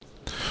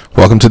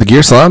Welcome to the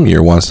Gear Slum,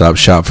 your one-stop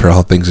shop for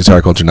all things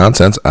guitar culture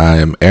nonsense. I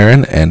am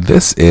Aaron, and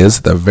this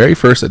is the very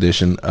first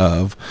edition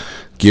of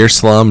Gear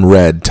Slum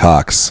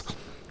REDTalks.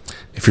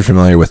 If you're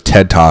familiar with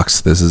TED Talks,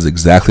 this is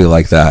exactly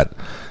like that,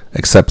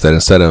 except that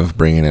instead of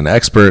bringing in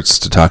experts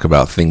to talk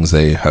about things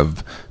they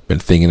have been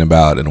thinking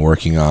about and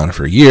working on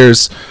for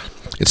years,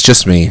 it's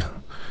just me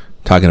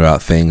talking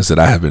about things that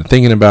I have been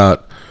thinking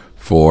about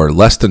for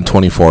less than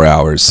 24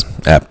 hours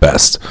at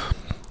best.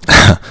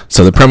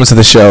 So the premise of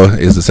the show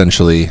is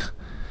essentially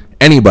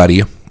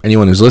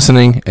anyone who's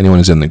listening, anyone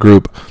who's in the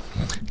group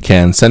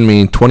can send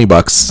me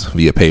 $20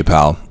 via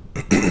PayPal,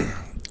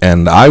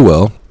 and I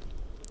will,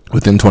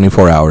 within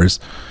 24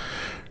 hours,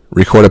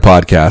 record a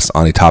podcast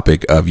on a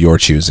topic of your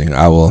choosing.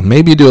 I will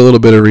maybe do a little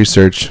bit of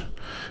research,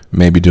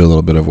 maybe do a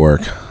little bit of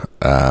work.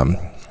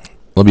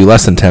 It'll be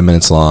less than 10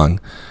 minutes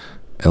long.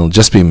 It'll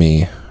just be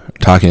me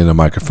talking into a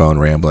microphone,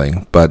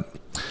 rambling, but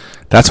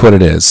that's what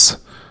it is.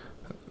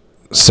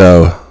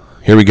 So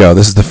here we go.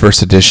 This is the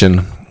first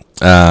edition.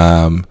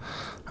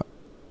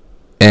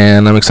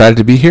 And I'm excited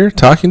to be here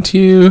talking to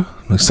you.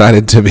 I'm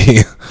excited to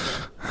be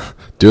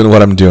doing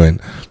what I'm doing.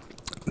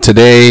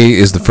 Today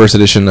is the first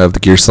edition of the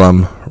Gear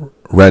Slum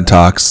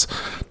REDTalks,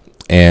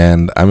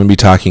 and I'm going to be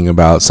talking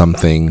about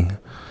a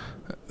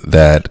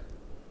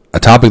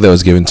topic that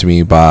was given to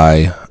me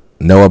by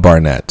Noah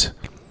Barnett.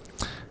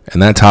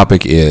 And that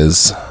topic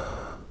is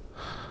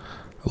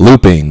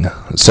looping.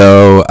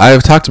 So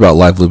I've talked about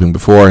live looping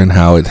before and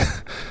how I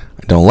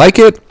don't like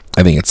it.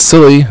 I think it's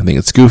silly. I think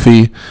it's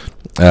goofy.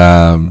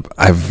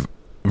 I've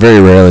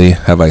very rarely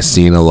have I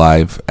seen a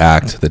live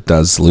act that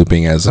does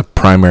looping as a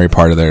primary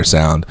part of their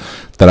sound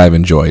that I've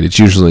enjoyed. It's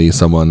usually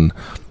someone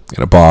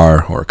in a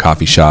bar or a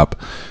coffee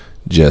shop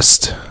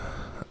just,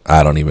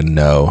 I don't even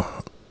know,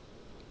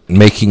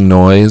 making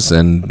noise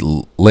and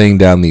laying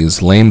down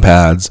these lame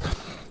pads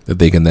that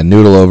they can then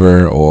noodle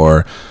over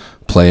or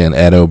play an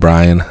Ed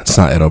O'Brien. It's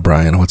not Ed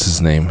O'Brien. What's his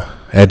name?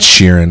 Ed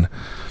Sheeran.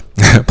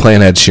 Play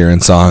an Ed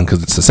Sheeran song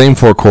because it's the same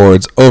four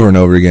chords over and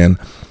over again.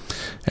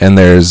 And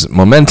there's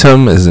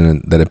momentum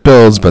that it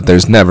builds, but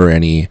there's never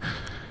any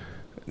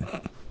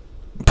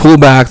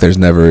pullback. There's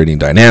never any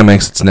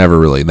dynamics. It's never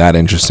really that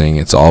interesting.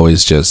 It's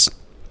always just,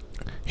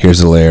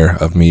 here's a layer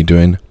of me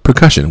doing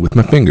percussion with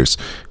my fingers.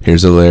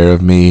 Here's a layer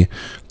of me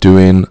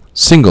doing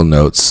single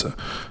notes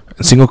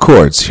and single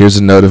chords. Here's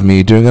a note of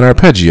me doing an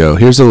arpeggio.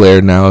 Here's a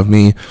layer now of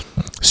me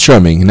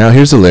strumming. Now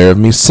here's a layer of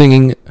me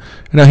singing.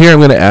 Now here I'm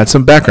going to add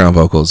some background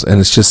vocals. And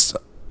it's just,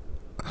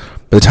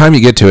 by the time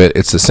you get to it,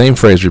 it's the same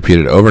phrase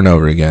repeated over and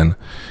over again,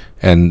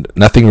 and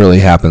nothing really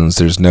happens.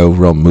 There's no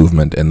real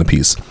movement in the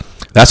piece.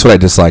 That's what I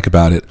dislike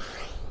about it.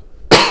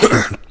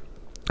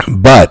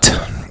 But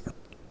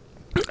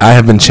I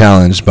have been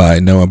challenged by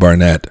Noah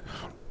Barnett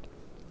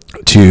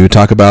to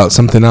talk about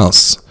something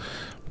else.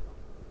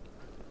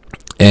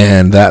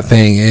 And that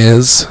thing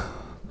is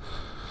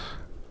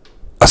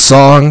a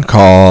song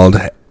called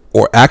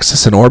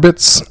Axis and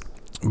Orbits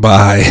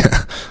by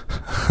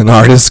an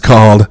artist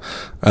called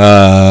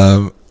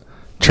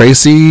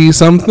Tracy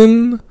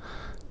something.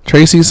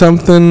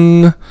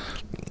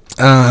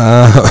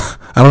 I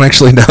don't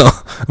actually know.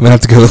 I'm going to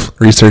have to go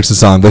research the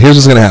song. But here's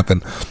what's going to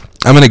happen.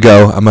 I'm going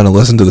to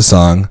listen to the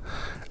song,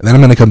 and then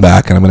I'm going to come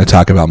back and I'm going to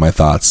talk about my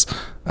thoughts.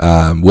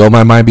 Will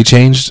my mind be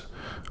changed?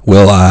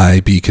 Will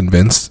I be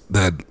convinced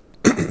that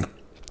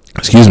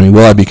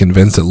will I be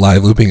convinced that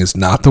live looping is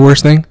not the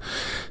worst thing?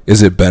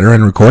 Is it better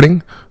in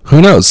recording? Who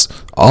knows?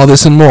 All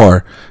this and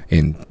more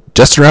in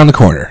just around the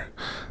corner.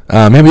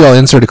 Maybe I'll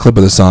insert a clip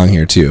of the song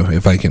here too,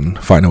 if I can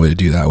find a way to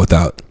do that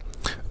without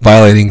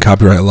violating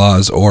copyright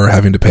laws or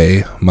having to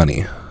pay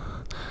money.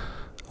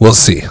 We'll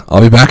see.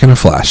 I'll be back in a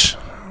flash.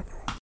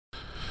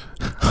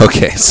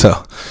 Okay,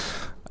 so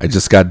I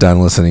just got done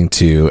listening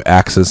to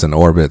Axis and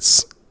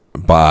Orbits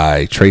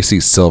by Tracy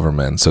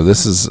Silverman. So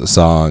this is a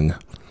song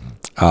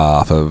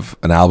off of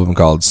an album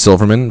called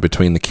Silverman,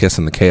 Between the Kiss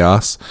and the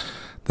Chaos,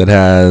 that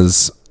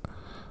has,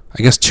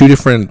 I guess, two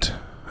different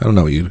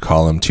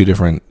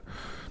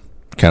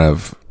kind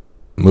of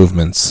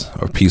movements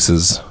or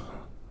pieces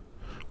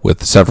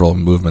with several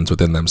movements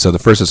within them. So the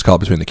first is called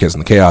Between the Kiss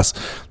and the Chaos,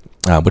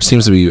 which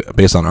seems to be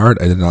based on art.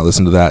 I did not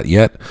listen to that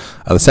yet.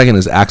 The second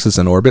is Axis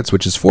and Orbits,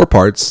 which is 4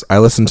 parts. I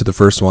listened to the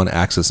first one,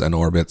 Axis and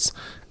Orbits,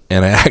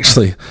 and I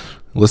actually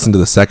listened to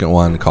the second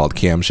one called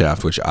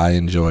Camshaft, which I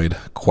enjoyed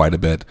quite a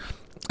bit.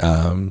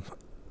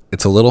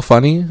 It's a little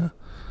funny.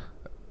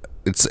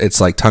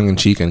 It's like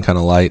tongue-in-cheek and kind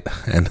of light,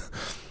 and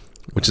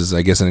which is,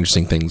 I guess, an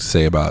interesting thing to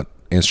say about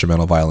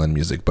instrumental violin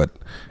music, but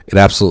it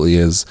absolutely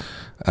is.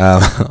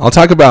 I'll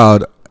talk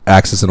about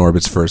Axis and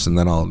Orbits first, and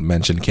then I'll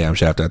mention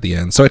Camshaft at the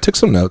end. So I took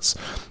some notes.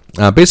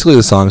 Basically,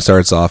 the song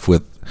starts off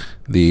with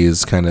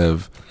these kind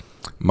of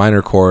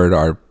minor chord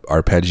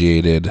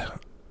arpeggiated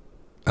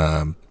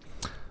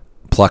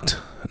plucked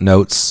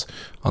notes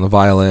on the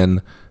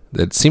violin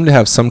that seem to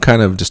have some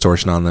kind of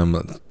distortion on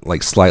them,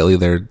 like slightly.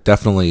 They're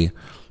definitely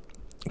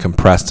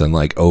compressed and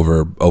like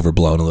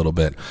overblown a little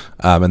bit,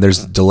 and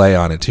there's delay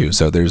on it too.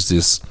 So there's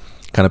this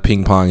kind of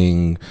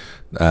ping-ponging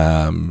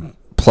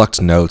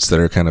plucked notes that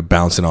are kind of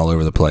bouncing all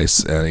over the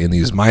place in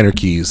these minor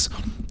keys,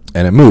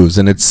 and it moves,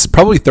 and it's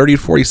probably 30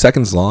 to 40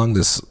 seconds long,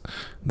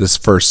 this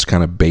first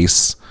kind of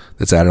bass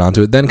that's added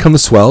onto it. Then come the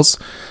swells,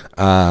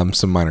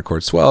 some minor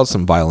chord swells,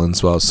 some violin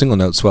swells, single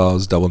note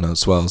swells, double note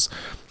swells,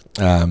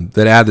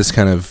 that add this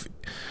kind of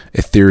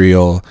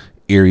ethereal,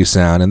 eerie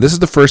sound. And this is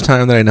the first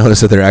time that I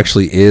noticed that there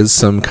actually is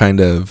some kind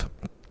of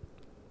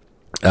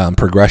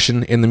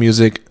progression in the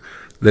music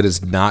that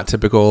is not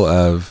typical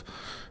of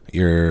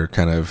your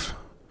kind of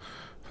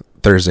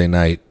Thursday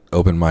night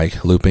open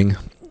mic looping.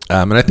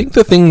 And I think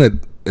the thing that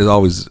has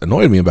always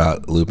annoyed me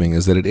about looping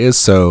is that it is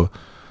so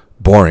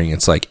boring.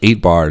 It's like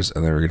 8 bars,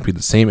 and then we're going to repeat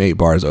the same 8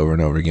 bars over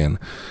and over again.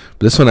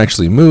 But this one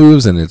actually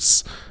moves, and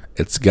it's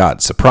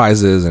got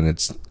surprises, and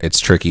it's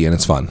tricky, and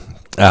it's fun.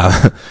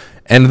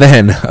 And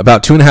then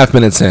about 2.5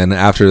 minutes in,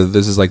 after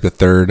this is like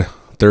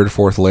the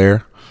fourth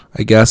layer,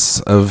 I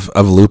guess, of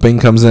looping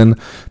comes in.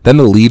 Then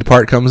the lead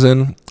part comes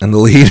in, and the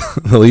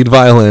lead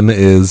violin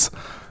is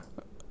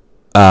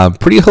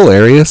pretty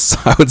hilarious,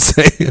 I would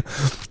say.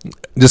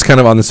 Just kind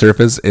of on the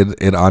surface,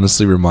 it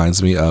honestly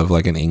reminds me of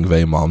like an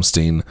Yngwie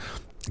Malmsteen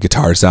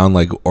guitar sound,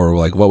 or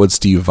what would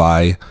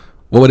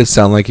what would it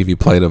sound like if you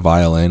played a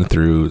violin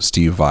through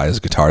Steve Vai's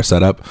guitar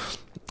setup?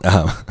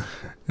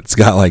 It's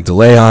got like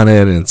delay on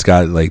it, and it's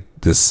got like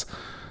this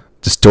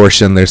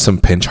distortion. There's some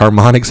pinch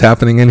harmonics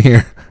happening in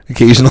here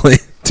occasionally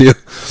too.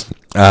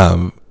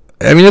 I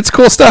mean, it's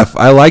cool stuff.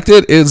 I liked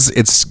it.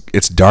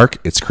 It's dark,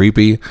 it's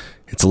creepy,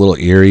 it's a little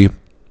eerie.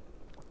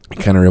 It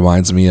kind of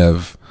reminds me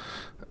of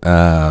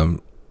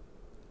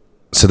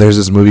so there's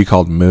this movie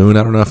called Moon.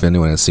 I don't know if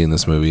anyone has seen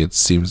this movie. It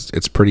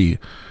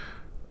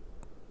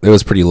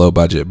was pretty low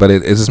budget, but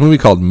it's this movie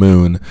called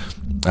Moon,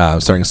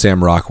 starring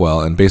Sam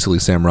Rockwell, and basically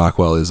Sam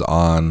Rockwell is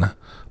on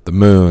the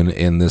moon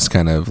in this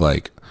kind of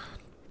like,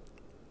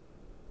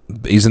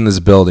 he's in this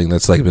building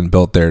that's like been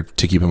built there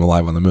to keep him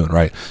alive on the moon,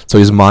 right? So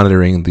he's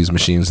monitoring these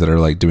machines that are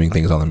like doing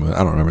things on the moon.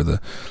 I don't remember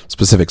the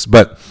specifics,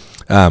 but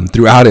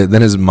throughout it,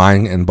 then his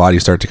mind and body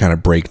start to kind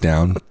of break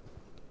down.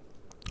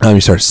 He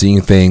starts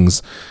seeing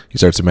things. He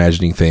starts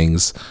imagining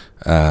things.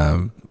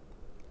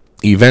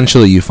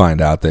 Eventually, you find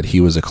out that he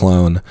was a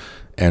clone,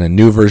 and a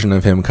new version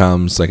of him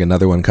comes. Like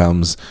another one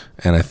comes,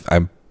 and if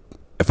I'm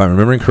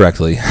remembering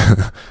correctly,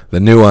 the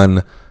new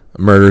one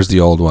murders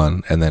the old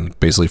one, and then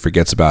basically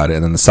forgets about it,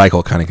 and then the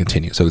cycle kind of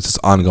continues. So it's this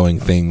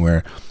ongoing thing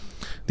where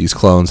these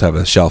clones have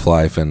a shelf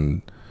life,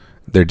 and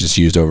they're just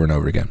used over and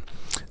over again.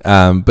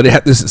 But it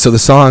had this. So the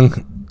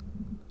song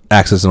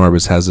 "Axis and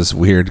Orbits" has this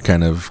weird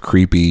kind of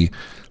creepy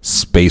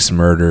space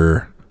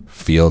murder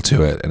feel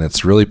to it, and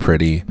it's really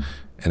pretty,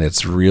 and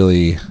it's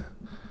really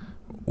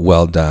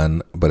well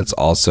done, but it's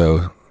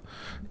also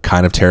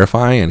kind of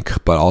terrifying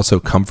but also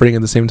comforting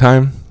at the same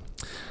time.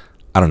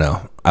 I don't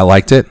know. I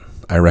liked it.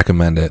 I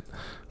recommend it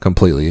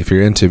completely. If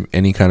you're into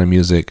any kind of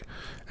music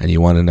and you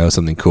want to know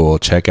something cool,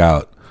 check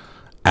out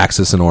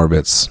Axis and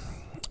Orbits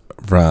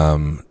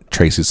from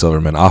Tracy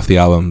Silverman off the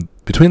album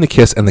Between the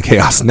Kiss and the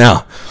Chaos.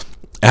 Now,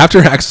 after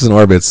Axis and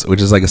Orbits, which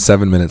is like a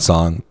 7-minute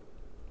song,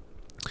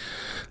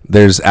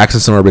 there's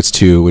Axis and Orbits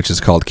 2, which is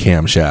called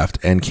Camshaft.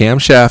 And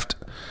Camshaft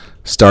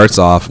starts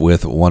off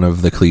with one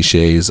of the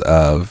cliches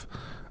of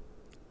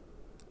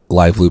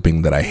live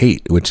looping that I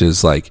hate, which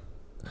is like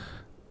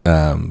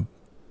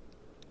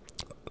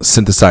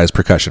synthesized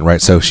percussion,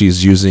 right? So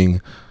she's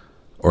using,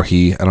 or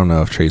he, I don't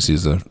know if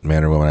Tracy's a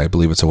man or woman. I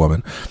believe it's a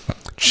woman.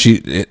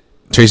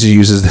 Tracy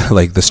uses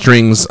like the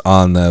strings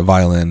on the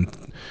violin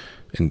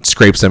and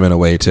scrapes them in a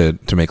way to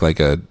make like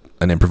an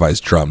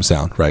improvised drum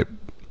sound, right?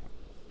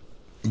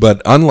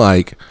 But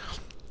unlike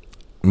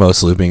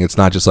most looping, it's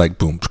not just like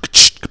boom,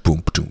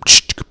 boom, boom,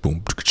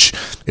 boom.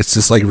 It's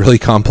this like really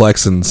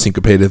complex and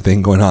syncopated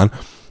thing going on.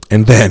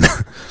 And then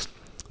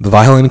the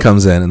violin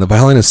comes in, and the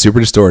violin is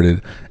super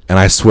distorted. And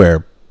I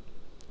swear,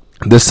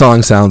 this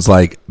song sounds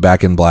like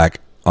Back in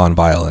Black on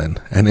violin,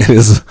 and it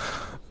is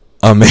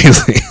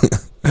amazing.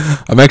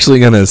 I'm actually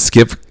going to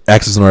skip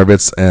Axis and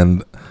Orbits,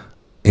 and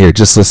here,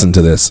 just listen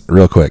to this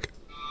real quick.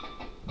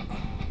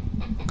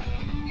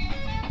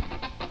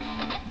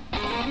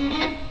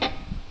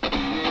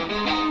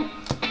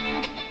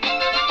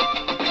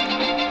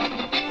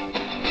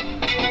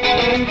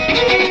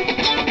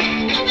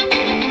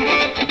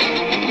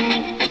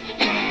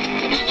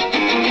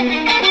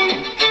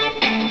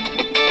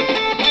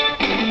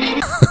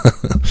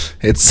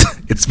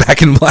 It's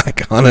Back in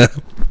Black on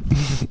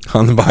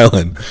the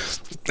violin.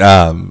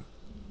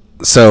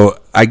 So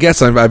I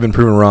guess I've been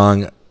proven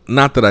wrong.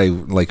 Not that I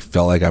like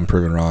felt like I'm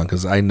proven wrong,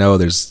 because I know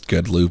there's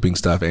good looping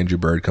stuff. Andrew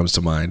Bird comes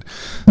to mind.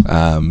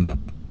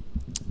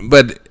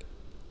 But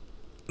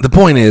the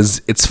point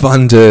is, it's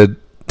fun to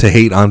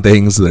hate on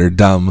things that are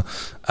dumb.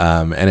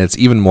 And it's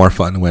even more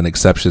fun when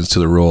exceptions to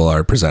the rule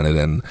are presented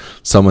and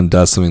someone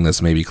does something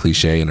that's maybe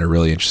cliche in a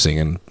really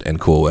interesting and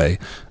cool way.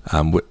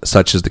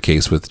 Such is the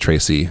case with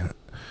Tracy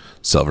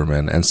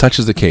Silverman, and such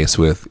is the case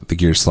with the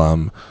Gear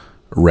Slum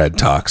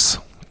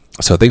REDTalks.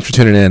 So thanks for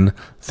tuning in.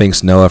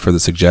 Thanks, Noah, for the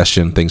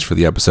suggestion. Thanks for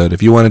the episode.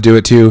 If you want to do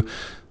it too,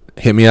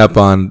 hit me up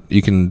on,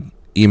 you can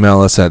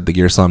email us at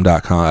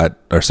thegearslum.com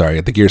at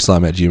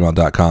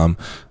thegearslum@gmail.com.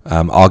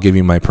 I'll give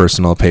you my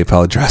personal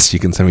PayPal address. You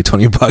can send me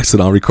 $20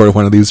 and I'll record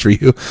one of these for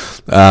you.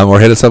 Or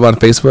hit us up on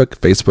Facebook,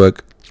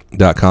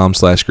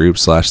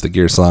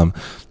 facebook.com/group/thegearslum.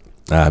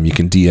 You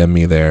can DM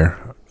me there,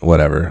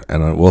 whatever,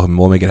 and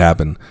we'll make it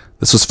happen.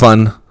 This was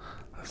fun.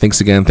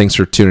 Thanks again. Thanks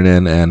for tuning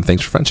in, and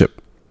thanks for friendship.